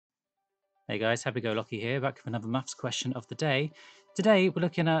Hey guys, Happy-Go-Lucky here, back with another maths question of the day. Today we're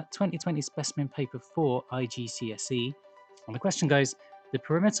looking at 2020 Specimen Paper 4 iGCSE. And the question goes, the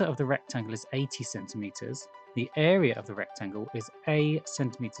perimeter of the rectangle is 80 centimetres, the area of the rectangle is a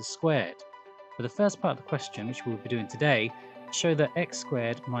centimetre squared. For the first part of the question, which we'll be doing today, show that x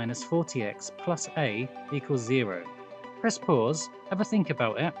squared minus 40x plus a equals 0. Press pause, have a think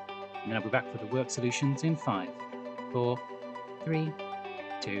about it, and then I'll be back with the work solutions in 5, 4, 3,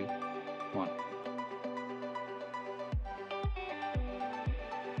 2, 1.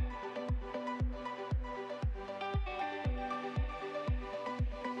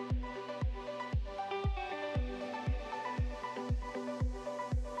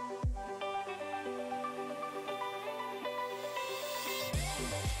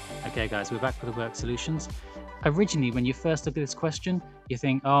 Okay guys, we're back with the work solutions. Originally, when you first look at this question, you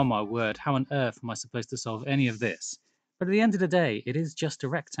think, oh my word, how on earth am I supposed to solve any of this? But at the end of the day, it is just a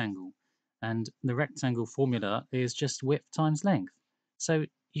rectangle. And the rectangle formula is just width times length. So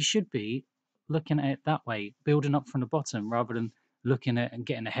you should be looking at it that way, building up from the bottom, rather than looking at it and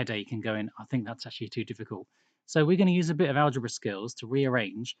getting a headache and going, I think that's actually too difficult. So we're going to use a bit of algebra skills to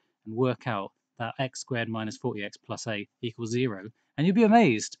rearrange and work out that x squared minus 40x plus a equals 0. And you'll be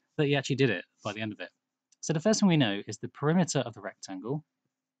amazed that you actually did it by the end of it. So the first thing we know is the perimeter of the rectangle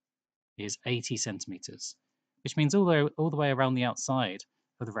is 80 centimeters, which means all the way around the outside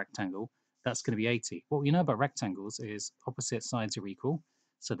of the rectangle, that's going to be 80. What we know about rectangles is opposite sides are equal.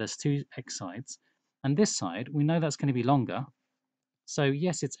 So there's two x sides. And this side, we know that's going to be longer. So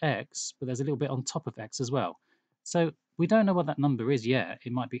yes, it's x, but there's a little bit on top of x as well. So we don't know what that number is yet.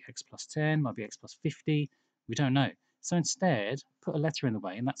 It might be x plus 10, might be x plus 50. We don't know. So instead, put a letter in the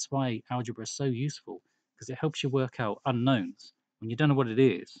way, and that's why algebra is so useful, because it helps you work out unknowns. When you don't know what it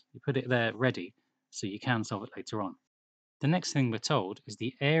is, you put it there ready, so you can solve it later on. The next thing we're told is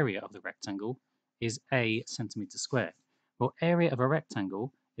the area of the rectangle is a centimetre squared. Well, area of a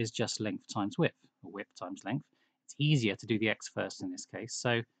rectangle is just length times width, or width times length. It's easier to do the x first in this case,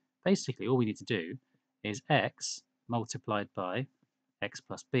 so basically all we need to do is x multiplied by x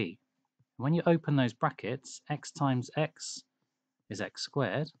plus b. When you open those brackets, x times x is x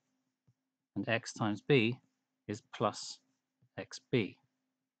squared, and x times b is plus xb.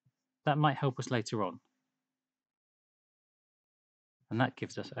 That might help us later on. And that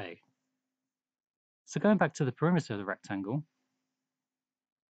gives us a. So going back to the perimeter of the rectangle,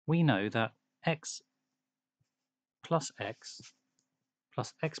 we know that x plus x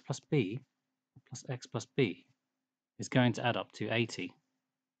plus x plus b plus x plus b is going to add up to 80.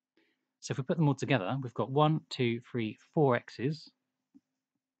 So if we put them all together, we've got 1, 2, 3, 4 x's,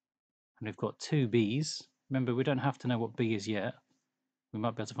 and we've got 2 b's. Remember, we don't have to know what b is yet. We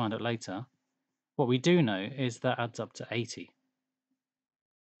might be able to find out later. What we do know is that adds up to 80.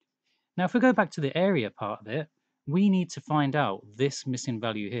 Now, if we go back to the area part of it, we need to find out this missing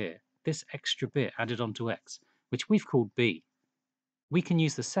value here, this extra bit added onto x, which we've called b. We can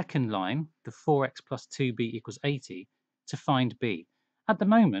use the second line, the 4x plus 2b equals 80, to find b. At the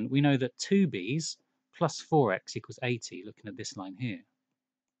moment, we know that 2b's plus 4x equals 80, looking at this line here.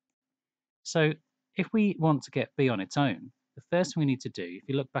 So if we want to get b on its own, the first thing we need to do, if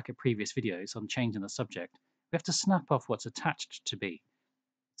you look back at previous videos on changing the subject, we have to snap off what's attached to b.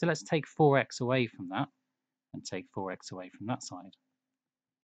 So let's take 4x away from that, and take 4x away from that side.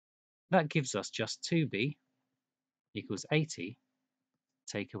 That gives us just 2b equals 80,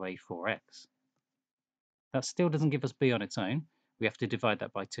 take away 4x. That still doesn't give us b on its own. We have to divide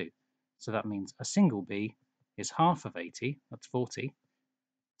that by 2. So that means a single b is half of 80, that's 40,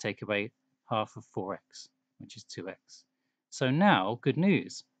 take away half of 4x, which is 2x. So now, good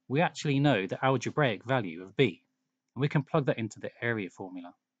news, we actually know the algebraic value of b, and we can plug that into the area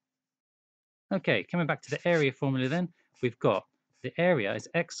formula. Okay, coming back to the area formula then, we've got the area is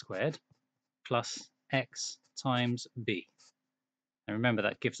x squared plus x times b. And remember,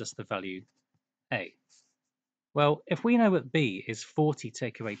 that gives us the value a. Well, if we know that b is 40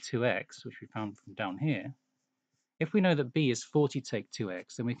 take away 2x, which we found from down here, if we know that b is 40 take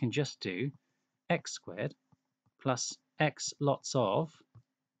 2x, then we can just do x squared plus x lots of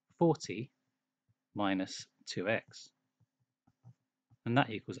 40 minus 2x. And that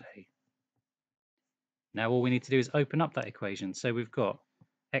equals a. Now all we need to do is open up that equation. So we've got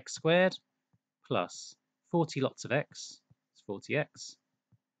x squared plus 40 lots of x is 40x,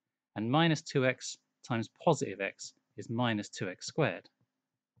 and minus 2x times positive x is minus 2x squared.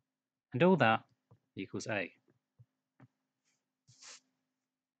 And all that equals a.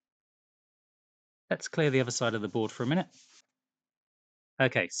 Let's clear the other side of the board for a minute.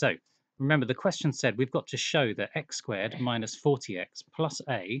 Okay, so remember the question said we've got to show that x squared minus 40x plus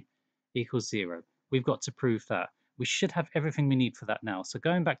a equals 0. We've got to prove that. We should have everything we need for that now. So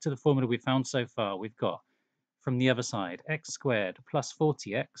going back to the formula we found so far, we've got from the other side, x squared plus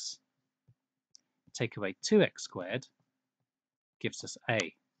 40x, take away 2x squared, gives us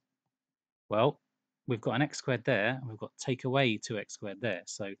a. Well, we've got an x squared there, and we've got take away 2x squared there.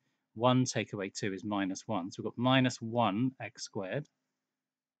 So 1 take away 2 is minus 1. So we've got minus 1x squared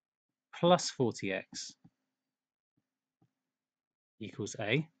plus 40x equals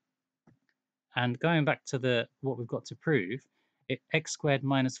a. And going back to what we've got to prove, x squared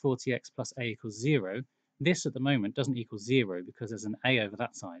minus 40x plus a equals 0. This at the moment doesn't equal 0 because there's an a over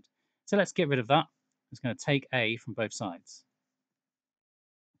that side. So let's get rid of that. It's going to take a from both sides.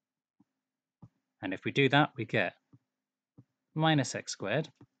 And if we do that, we get minus x squared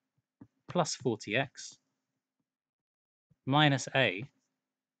plus 40x minus a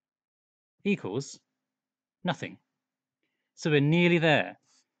equals nothing. So we're nearly there.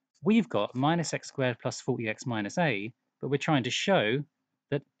 We've got minus x squared plus 40x minus a, but we're trying to show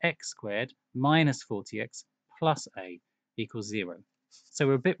that x squared minus 40x plus a equals 0. So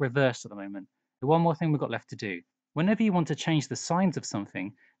we're a bit reversed at the moment. The one more thing we've got left to do. Whenever you want to change the signs of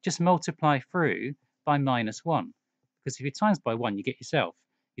something, just multiply through by minus 1. Because if you times by 1, you get yourself.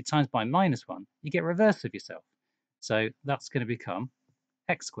 You times by minus 1, you get reverse of yourself. So that's going to become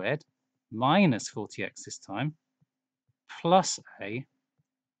x squared minus 40x this time plus a,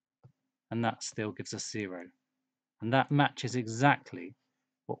 and that still gives us 0. And that matches exactly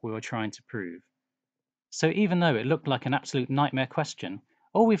what we were trying to prove. So even though it looked like an absolute nightmare question,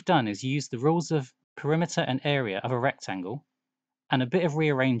 all we've done is use the rules of perimeter and area of a rectangle and a bit of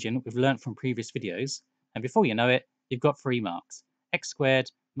rearranging that we've learnt from previous videos, and before you know it, you've got 3 marks. X squared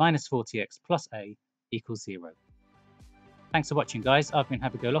minus 40x plus a equals 0. Thanks for watching, guys. I've been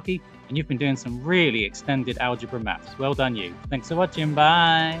Happy-Go-Lucky, and you've been doing some really extended algebra maths. Well done, you. Thanks for watching.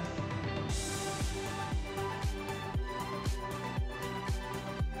 Bye.